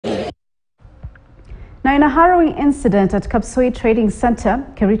Now, in a harrowing incident at Kapsoi Trading Center,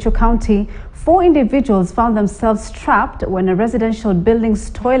 Kericho County, 4 individuals found themselves trapped when a residential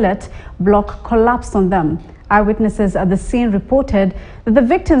building's toilet block collapsed on them. Eyewitnesses at the scene reported that the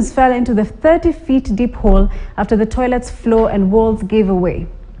victims fell into the 30 feet deep hole after the toilet's floor and walls gave away.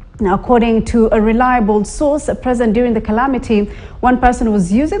 Now, according to a reliable source present during the calamity, one person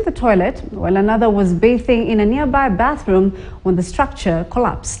was using the toilet while another was bathing in a nearby bathroom when the structure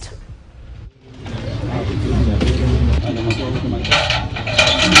collapsed.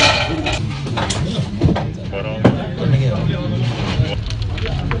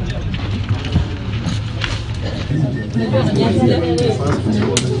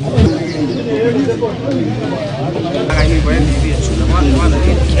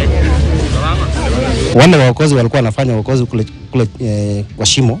 Wale waokozi walikuwa wanafanya uokozi kule kwa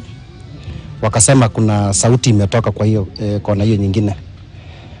shimo, wakasema kuna sauti imetoka kwa hiyo kona hiyo nyingine.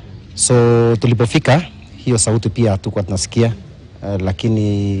 So tulipofika hiyo sauti pia hatukuwa tunasikia,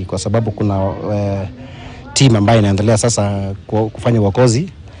 lakini kwa sababu kuna team ambayo inaendelea sasa kufanya uokozi,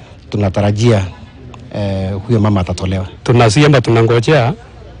 tunatarajia huyo mama atatolewa. Tunasiamba tunangojea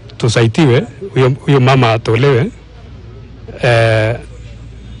tusaidiwe huyo mama atolewe,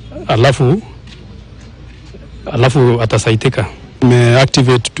 alafu atasaidika.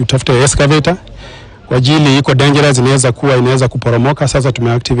 Tumeactivate tutafute excavator kwa ajili iko dangerous, inaweza kuporomoka. Sasa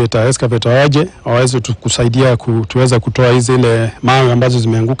tumeactivate excavator waje waweze kusaidia tuweza kutoa ile mawe ambazo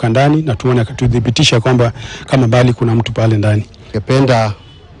zimeanguka ndani na tudhibitisha kwamba kama bali kuna mtu pale ndani. Ningependa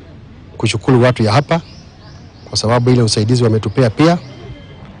kushukuru watu ya hapa kwa sababu ile usaidizi wametupea pia,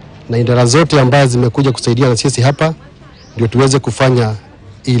 na idara zote ambazo zimekuja kusaidia na sisi hapa ndio tuweze kufanya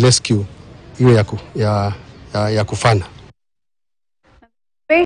hii rescue iwe ya kufana.